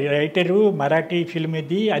 writer, Marathi film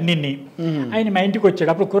ఇది అన్ని. ఆయన మా ఇంటికి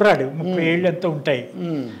వచ్చాడు. అప్పుడు కుర్రాడు, 30 ఏళ్ళు ఎంతో ఉంటాయి.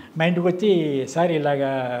 మా ఇంటికి వచ్చి సార్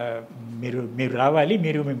ఇలాగా మీరు రావాలి,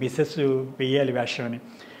 మీరు మీ మిస్సెస్ వేయాలి వేషం అని.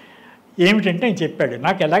 ఏమిటంటే ఆయన చెప్పాడు,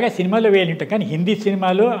 నాకు ఎలాగా సినిమాలో వేయాలి ఉంటాను, కానీ హిందీ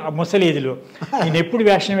సినిమాలో ముసలేదిలో నేను ఎప్పుడు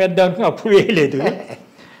వేషం వేద్దాం అనుకుని అప్పుడు వేయలేదు.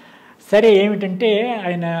 సరే ఏమిటంటే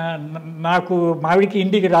ఆయన నాకు మావిడికి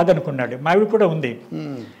హిందీకి రాదనుకున్నాడు, మావిడి కూడా ఉంది.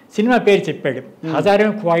 సినిమా పేరు చెప్పాడు,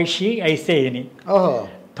 హజారం ఖ్వాయిషి ఐసే అని,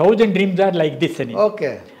 1000 డ్రీమ్స్ ఆర్ లైక్ దిస్ అని.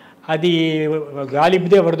 అది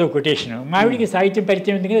గాలిబ్దే వరదో కొటేషన్. మావిడికి సాహిత్యం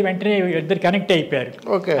పరిచయం ఉంది కదా, వెంటనే ఇద్దరు కనెక్ట్ అయిపోయారు.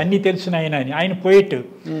 అన్నీ తెలుసు ఆయన అని.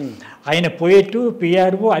 ఆయన పోయెట్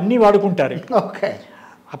పిఆర్ఓ అన్నీ వాడుకుంటారు.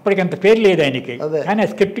 అప్పటికంత పేరు లేదు ఆయనకి, కానీ ఆ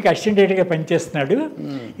స్క్రిప్ట్కి అసిస్టెంట్ డైరెక్టర్గా పనిచేస్తున్నాడు.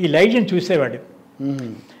 ఈ లైజన్ చూసేవాడు.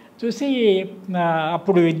 చూసి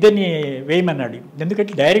అప్పుడు ఇద్దరిని వేయమన్నాడు,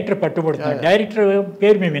 ఎందుకంటే డైరెక్టర్ పట్టుబడుతున్నాడు. డైరెక్టర్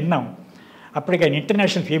పేరు మేము విన్నాం, అప్పటికి ఆయన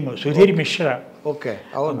international fame Sudheer Mishra,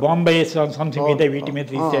 Bombay songs మీద వీటి మీద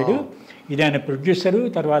తీశాడు. ఇది ఆయన ప్రొడ్యూసరు.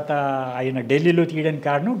 తర్వాత ఆయన ఢిల్లీలో తీయడానికి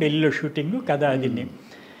కారణం, ఢిల్లీలో షూటింగ్ కథ అది.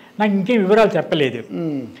 నాకు ఇంకేం వివరాలు చెప్పలేదు.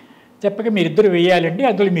 చెప్పక మీరిద్దరు వేయాలండి,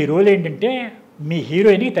 అందులో మీ రోల్ ఏంటంటే మీ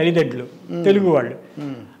హీరోయిన్ తల్లిదండ్రులు తెలుగు వాళ్ళు,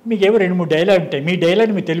 మీకేమో 2-3 డైలాగ్ ఉంటాయి, మీ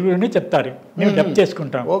డైలాగ్ మీ తెలుగులోనే చెప్తారు, మేము డబ్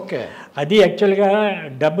చేసుకుంటాం. అది యాక్చువల్గా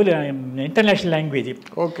డబ్బులు international language,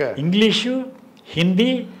 English, Hindi,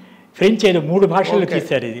 French, ఏదో 3 భాషల్లో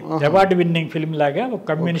తీశారు. ఇది అవార్డు విన్నింగ్ ఫిల్మ్ లాగా ఒక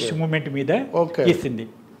కమ్యూనిస్ట్ మూమెంట్ మీద తీసింది.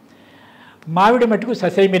 మావిడ మటుకు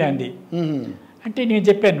ససైమిరాంది. అంటే నేను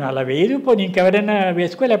చెప్పాను అలా వేయదు, పోనీ ఇంకెవరైనా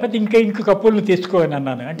వేసుకో, లేకపోతే ఇంక కప్పులను తీసుకో అని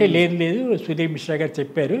అన్నాను. అంటే లేదు సుధీర్ మిశ్రా గారు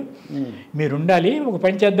చెప్పారు మీరు ఉండాలి, ఒక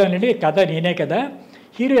పని చేద్దామండి, కథ నేనే కదా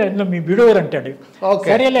హీరో, అందులో మీ విడోవర్ అంటాడు.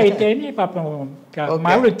 సరేలే అయితే అని పాపం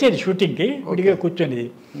మావిడ వచ్చేది షూటింగ్కి, విడిగా కూర్చొని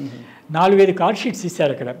 4-5 కాల్ షీట్స్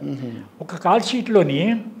ఇస్తారు అక్కడ. ఒక కాల్ షీట్లోని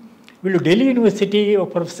వీళ్ళు ఢిల్లీ యూనివర్సిటీ ఒక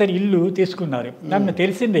ప్రొఫెసర్ ఇల్లు తీసుకున్నారు, నాకు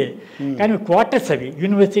తెలిసిందే, కానీ క్వార్టర్స్ అవి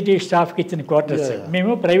యూనివర్సిటీ స్టాఫ్కి ఇచ్చిన క్వార్టర్స్,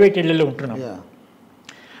 మేము ప్రైవేట్ ఇళ్లలో ఉంటున్నాం.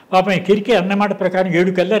 పాపం కిరికి అన్నమాట ప్రకారం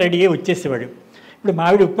 7 కల్లా రెడీ అయ్యి వచ్చేసేవాడు. ఇప్పుడు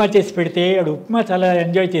మావిడ ఉప్మా చేసి పెడితే వాడు ఉప్మా చాలా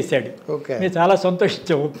ఎంజాయ్ చేశాడు, మేము చాలా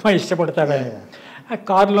సంతోషించాం, ఉప్మా ఇష్టపడతాడని. ఆ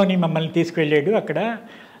కారులోని మమ్మల్ని తీసుకువెళ్ళాడు. అక్కడ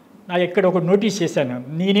ఎక్కడ ఒక నోటీస్ చేశాను,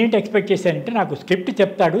 నేనేంటి ఎక్స్పెక్ట్ చేశానంటే నాకు స్క్రిప్ట్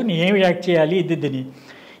చెప్తాడు, నేనేమి యాక్ట్ చేయాలి ఇద్దని,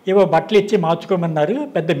 ఏవో బట్టలు ఇచ్చి మార్చుకోమన్నారు,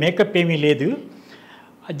 పెద్ద మేకప్ ఏమీ లేదు,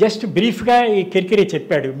 జస్ట్ బ్రీఫ్గా ఈ కిరికిరి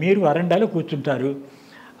చెప్పాడు, మీరు వరండాలో కూర్చుంటారు,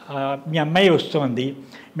 మీ అమ్మాయి వస్తుంది,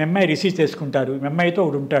 మీ అమ్మాయి రిసీవ్ చేసుకుంటారు, మీ అమ్మాయితో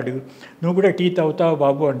ఒకడు ఉంటాడు, నువ్వు కూడా టీ తాగుతావు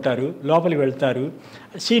బాబు అంటారు, లోపలికి వెళ్తారు,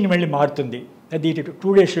 సీన్ మళ్ళీ మారుతుంది, అది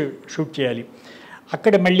 2 days షూట్ చేయాలి,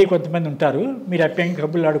 అక్కడ మళ్ళీ కొంతమంది ఉంటారు, మీరు అప్పంగా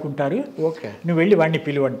కబుర్లు ఆడుకుంటారు, నువ్వు వెళ్ళి వాడిని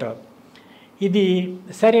పిలువంటావు. ఇది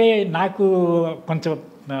సరే నాకు కొంచెం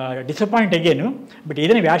డిసప్పాయింట్ అయ్యాను, బట్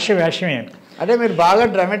ఏదైనా వేషమే. అంటే మీరు బాగా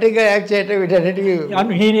డ్రామాటిక్గా యాక్ట్ చేయటం వీటన్నిటికీ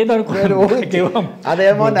నేనేదో అనుకున్నాను,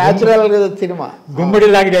 అదేమో న్యాచురల్ సినిమా,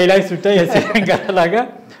 గుమ్మడిలాగా డైలాగ్స్ ఉంటాయి, లాగా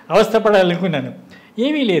అవస్థపడాలనుకున్నాను,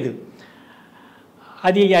 ఏమీ లేదు.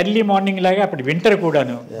 అది ఎర్లీ మార్నింగ్ లాగా, అప్పుడు వింటర్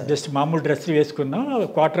కూడాను, జస్ట్ మామూలు డ్రెస్సులు వేసుకున్నాం,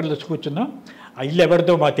 క్వార్టర్లో కూర్చున్నాం. ఆ ఇల్లు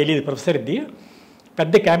ఎవరిదో మాకు తెలియదు, ప్రొఫెసర్ది,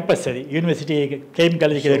 పెద్ద క్యాంపస్ అది, యూనివర్సిటీ కేఎం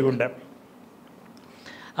కాలేజీకి ఎదురుగుండా.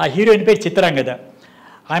 ఆ హీరోయిన్ పేరు చిత్రాంగద.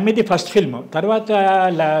 ఆమెది ఫస్ట్ ఫిల్మ్. తర్వాత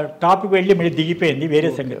టాప్కి వెళ్ళి మళ్ళీ దిగిపోయింది, వేరే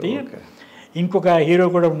సంగతి. ఇంకొక హీరో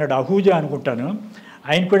కూడా ఉన్నాడు, అహూజా అనుకుంటాను,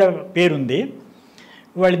 ఆయన కూడా పేరుంది.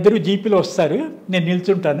 వాళ్ళిద్దరూ జీపీలో వస్తారు, నేను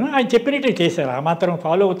నిల్చుంటాను, ఆయన చెప్పినట్టే చేశారు. ఆ మాత్రం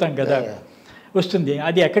ఫాలో అవుతాం కదా, వస్తుంది.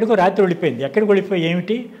 అది ఎక్కడికో రాత్రి వెళ్ళిపోయింది. ఎక్కడికి వెళ్ళిపోయి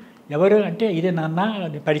ఏమిటి ఎవరు అంటే ఇదే నాన్న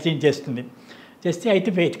పరిచయం చేస్తుంది. చేస్తే అయితే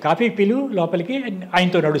కాఫీ పిలు లోపలికి,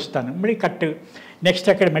 ఆయనతో నడుస్తాను, మళ్ళీ కట్. నెక్స్ట్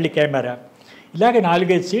అక్కడ మళ్ళీ కెమెరా, ఇలాగ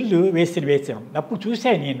 4-5 సీన్లు వేసాం. అప్పుడు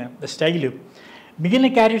చూశాను నేను స్టైలు. మిగిలిన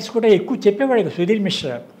క్యారెక్టర్స్ కూడా ఎక్కువ చెప్పేవాడు సుధీర్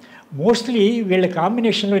మిశ్రా. మోస్ట్లీ వీళ్ళ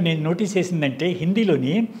కాంబినేషన్లో నేను నోటీస్ చేసిందంటే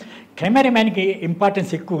హిందీలోని కెమెరామ్యాన్కి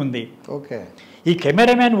ఇంపార్టెన్స్ ఎక్కువ ఉంది. ఓకే, ఈ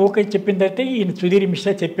కెమెరామ్యాన్ ఓకే చెప్పిన తర్వాత ఈయన సుధీర్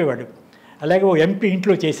మిశ్రా చెప్పేవాడు. అలాగే ఓ ఎంపీ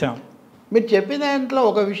ఇంట్లో చేసాం. మీరు చెప్పిన దాంట్లో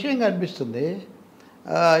ఒక విషయం కనిపిస్తుంది.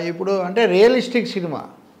 ఇప్పుడు అంటే రియలిస్టిక్ సినిమా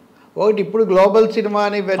ఒకటి, ఇప్పుడు గ్లోబల్ సినిమా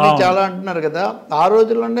అని ఇవన్నీ చాలా అంటున్నారు కదా. ఆ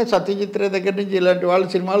రోజుల్లోనే సత్యజిత్ రే దగ్గర నుంచి ఇలాంటి వాళ్ళ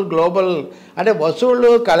సినిమాలు గ్లోబల్ అంటే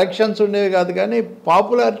వసూళ్ళు కలెక్షన్స్ ఉండేవి కాదు, కానీ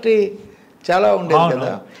పాపులారిటీ చాలా ఉండేది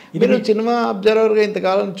కదా. మీరు సినిమా అబ్జర్వర్గా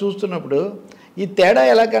ఇంతకాలం చూస్తున్నప్పుడు ఈ తేడా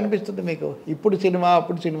ఎలా కనిపిస్తుంది మీకు? ఇప్పుడు సినిమా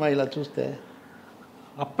అప్పుడు సినిమా ఇలా చూస్తే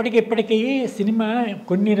అప్పటికిప్పటికీ సినిమా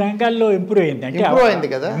కొన్ని రంగాల్లో ఇంప్రూవ్ అయింది. అంటే ఇంప్రూవ్ అయింది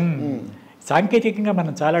కదా, సాంకేతికంగా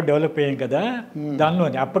మనం చాలా డెవలప్ అయ్యాం కదా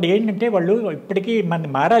దానిలోనే. అప్పుడు ఏంటంటే వాళ్ళు ఇప్పటికీ మన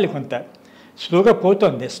మారాలి, కొంత స్లోగా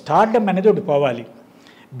పోతుంది. స్టార్డమ్ అనేది ఒకటి పోవాలి.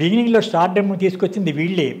 బిగినింగ్లో స్టార్డమ్ తీసుకొచ్చింది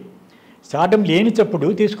వీళ్ళే. స్టార్డమ్ లేనిచప్పుడు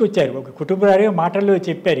తీసుకొచ్చారు. ఒక కుటుంబారే మాటల్లో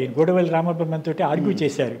చెప్పారు, గోడవల్లి రామబ్రహ్మంతో ఆర్గ్యూ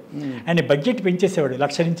చేశారు. ఆయన బడ్జెట్ పెంచేసేవాడు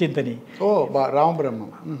 1,00,000 నుంచి ఇంతని. రామబ్రహ్మం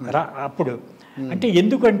అప్పుడు అంటే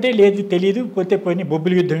ఎందుకంటే లేదు తెలియదు, పోతే పోయి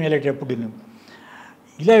బొబ్బుల యుద్ధం వెళ్ళేటప్పుడు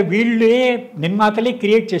ఇలా వీళ్ళే నిర్మాతలే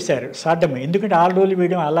క్రియేట్ చేశారు స్టార్డమ్. ఎందుకంటే ఆ రోజులు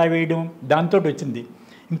వేయడం అలా వేయడం దాంతో వచ్చింది.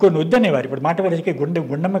 ఇంకొన్ని వద్దనేవారు. ఇప్పుడు మాట వరసకి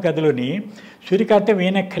గుండమ్మ కథలోని సూర్యకాంతం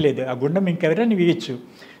వేయనక్కర్లేదు, ఆ గుండం ఇంకెవరైనా వేయచ్చు,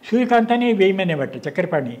 సూర్యకాంతాన్ని వేయమనేవాట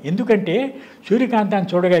చక్కెరపాణి. ఎందుకంటే సూర్యకాంతాన్ని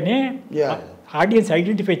చూడగానే ఆడియన్స్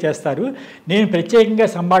ఐడెంటిఫై చేస్తారు, నేను ప్రత్యేకంగా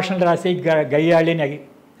సంభాషణలు రాసి గయ్యాళిని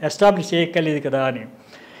ఎస్టాబ్లిష్ చేయక్కర్లేదు కదా అని.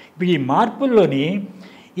 ఇప్పుడు ఈ మార్పుల్లోని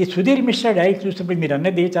ఈ సుధీర్ మిశ్రా డైరెక్ట్ చూసినప్పుడు మీరు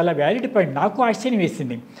అన్నది చాలా వ్యాలిడ్ పాయింట్. నాకు ఆశ్చర్యం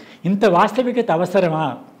వేసింది, ఇంత వాస్తవికత అవసరమా?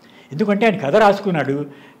 ఎందుకంటే ఆయన కథ రాసుకున్నాడు,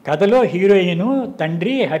 కథలో హీరోయిన్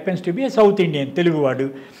తండ్రి happens to be south Indian తెలుగువాడు.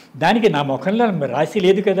 దానికి నా ముఖంలో రాసి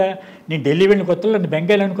లేదు కదా. నేను ఢిల్లీ వెళ్ళిన కొత్తలో నన్ను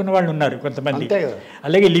బెంగాల్ అనుకున్న వాళ్ళు ఉన్నారు కొంతమంది,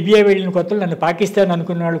 అలాగే లిబియా వెళ్ళిన కొత్తలో నన్ను పాకిస్తాన్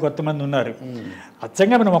అనుకున్న వాళ్ళు కొంతమంది ఉన్నారు.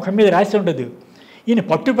 అచ్చంగా మన ముఖం మీద రాసి ఉండదు. ఈయన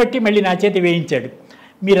పట్టుపట్టి మళ్ళీ నా చేతి వేయించాడు.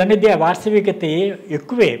 మీరు అన్నది ఆ వాస్తవికత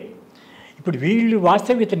ఎక్కువే. ఇప్పుడు వీళ్ళు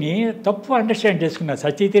వాస్తవికతని తప్పు అండర్స్టాండ్ చేసుకున్నారు.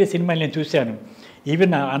 సత్యజిత్ సినిమాలు నేను చూశాను,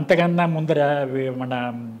 ఈవెన్ అంతకన్నా ముందర మన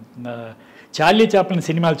చార్లీ చాప్లిన్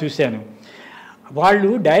సినిమాలు చూశాను. వాళ్ళు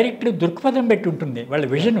డైరెక్టర్ దృక్పథం పెట్టి ఉంటుంది, వాళ్ళ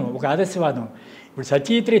విజన్ ఒక ఆదర్శవాదం. ఇప్పుడు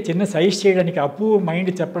సత్యజిత్ చిన్న సజెస్ట్ చేయడానికి అప్పు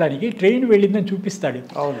మైండ్ చెప్పడానికి ట్రైన్ వెళ్ళిందని చూపిస్తాడు,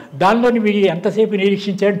 దానిలోని వీళ్ళు ఎంతసేపు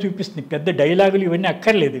నిరీక్షించాడని చూపిస్తుంది. పెద్ద డైలాగులు ఇవన్నీ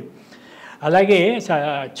అక్కర్లేదు. అలాగే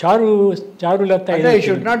Charulata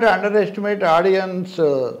should not under estimate audience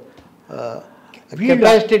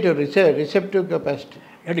capacity to receptive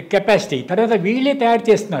capacity. తర్వాత వీళ్ళే తయారు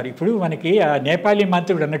చేస్తున్నారు. ఇప్పుడు మనకి ఆ నేపాలీ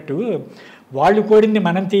మంత్రుడు అన్నట్టు వాళ్ళు కోరింది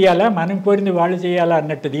మనం చేయాలా, మనం కోరింది వాళ్ళు చేయాలా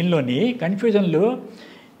అన్నట్టు దీనిలోని కన్ఫ్యూజన్లో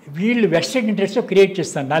వీళ్ళు వెస్టర్న్ ఇంట్రెస్ట్ క్రియేట్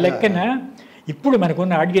చేస్తారు. నా లెక్కన ఇప్పుడు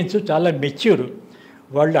మనకున్న ఆడియన్స్ చాలా మెచ్యూర్,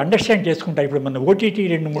 వాళ్ళు అండర్స్టాండ్ చేసుకుంటారు. ఇప్పుడు మన ఓటీటీ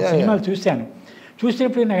 2-3 సినిమాలు చూశాను,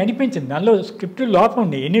 చూసినప్పుడు నాకు అనిపించింది దానిలో స్క్రిప్ట్ లోపం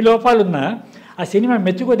ఉంది. ఎన్ని లోపాలున్నా ఆ సినిమా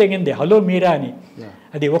మెచ్చుకోదగింది. హలో మీరా అని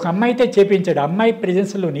అది ఒక అమ్మాయితో చేపించాడు. అమ్మాయి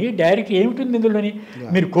ప్రెజెన్స్లోని డైరెక్ట్ ఏమిటి ఇందులోని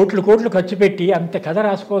మీరు కోట్లు ఖర్చు పెట్టి అంత కథ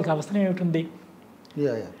రాసుకోవాల్సిన అవసరం ఏమిటి?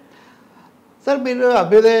 సార్ మీరు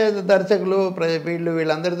అభ్యుదయ దర్శకులు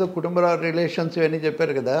వీళ్ళందరితో కుటుంబ రిలేషన్స్ ఇవన్నీ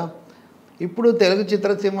చెప్పారు కదా. ఇప్పుడు తెలుగు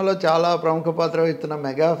చిత్రసీమలో చాలా ప్రముఖ పాత్ర వహిస్తున్న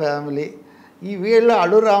మెగా ఫ్యామిలీ వీళ్ళ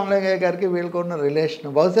అల్లు రామలింగయ్య గారికి వీళ్ళకు ఉన్న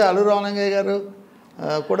రిలేషన్, బహుశా అల్లు రామలింగయ్య గారు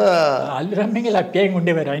కూడా అల్లు రామయ్య గారు అప్యాయంగా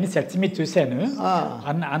ఉండేవారు. ఆయన సెట్స్ మీద చూశాను.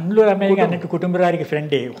 అల్లు రామయ్య గారు అన్నట్టు కుటుంబరారికి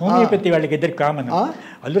ఫ్రెండే. హోమియోపతి వాళ్ళకి ఇద్దరు కామన్.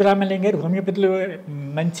 అల్లు రామయ్య గారు హోమియోపతిలో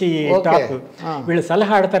మంచి టాప్. వీళ్ళు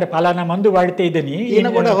సలహా ఆడతారు, ఫలానా మందు వాడితే ఇదని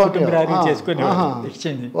కుటుంబరారి చేసుకుని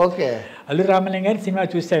ఎక్స్చేంజ్. అల్లు రామలింగ గారి సినిమా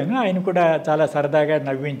చూశాను, ఆయన కూడా చాలా సరదాగా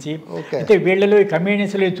నవ్వించి. అయితే వీళ్ళలో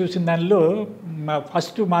కమ్యూనిస్టులో చూసిన దానిలో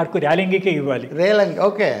ఫస్ట్ మార్కు ర్యాలింగికే ఇవ్వాలి.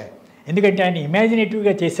 ఎందుకంటే ఆయన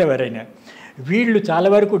ఇమాజినేటివ్గా చేసేవారు. ఆయన వీళ్ళు చాలా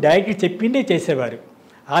వరకు డైరెక్ట్ చెప్పిందే చేసేవారు.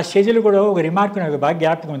 ఆ స్టేజ్లో కూడా ఒక రిమార్క్ నాకు బాగా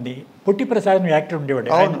జ్ఞాపకం ఉంది. పుట్టి ప్రసాద్ యాక్టర్ ఉండేవాడు,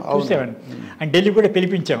 ఆయన చూసేవాడు. ఆయన ఢిల్లీ కూడా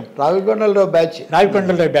పిలిపించాం, రావికొండలో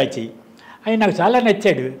బ్యాచ్. ఆయన నాకు చాలా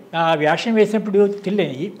నచ్చాడు. ఆ వేషం వేసినప్పుడు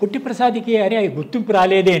తెలియదు పుట్టి ప్రసాద్కి అరే గుర్తింపు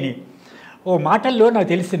రాలేదే అని ఓ మాటల్లో నాకు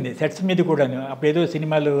తెలిసింది. సెట్స్ మీద కూడాను అప్పుడు ఏదో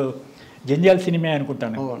సినిమాలు జంజాల్ సినిమా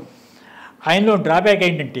అనుకుంటాను. ఆయనలో డ్రాబ్యాక్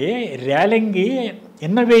ఏంటంటే ర్యాలింగి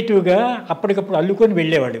ఇన్నోవేటివ్గా అప్పటికప్పుడు అల్లుకొని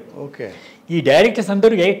వెళ్ళేవాడు. ఓకే. ఈ డైరెక్టర్స్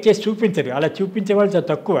అందరూ యాక్ట్ చేసి చూపించరు, అలా చూపించేవాళ్ళు చాలా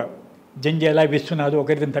తక్కువ. జంజాల, విశ్వనాథ్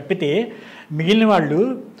ఒకరిని తప్పితే మిగిలిన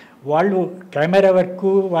వాళ్ళు కెమెరా వర్క్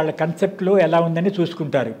వాళ్ళ కన్సెప్ట్లో ఎలా ఉందని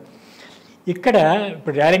చూసుకుంటారు. ఇక్కడ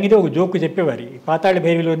ఇప్పుడు రేలంగిది ఒక జోకు చెప్పేవారు, ఈ పాతాళ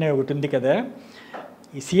భైరవిలోనే ఒకటి ఉంది కదా,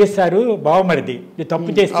 ఈ సిఎస్ఆర్ బావమరిది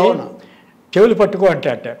తప్పు చేస్తే చెవులు పట్టుకో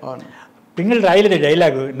అంటాడట. పింగళి రాయలేదు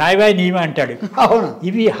డైలాగు, నాయవాయి నీవే అంటాడు.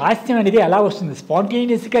 ఇవి హాస్యం అనేది ఎలా వస్తుంది,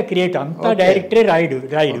 స్పాంటేనియస్గా క్రియేట్, అంతా డైరెక్టరే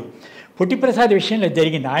రాయుడు. పొట్టిప్రసాద్ విషయంలో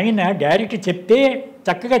జరిగింది, ఆయన డైరెక్టర్ చెప్తే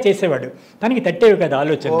చక్కగా చేసేవాడు, తనకి తట్టేవి కదా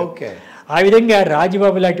ఆలోచన. ఆ విధంగా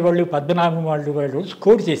రాజబాబు లాంటి వాళ్ళు, పద్మనాభం వాళ్ళు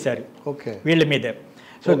స్కోర్ చేశారు వీళ్ళ మీద.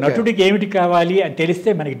 సో నటుడికి ఏమిటి కావాలి అని తెలిస్తే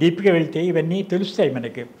మనకి డీప్గా వెళ్తే ఇవన్నీ తెలుస్తాయి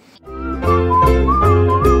మనకి.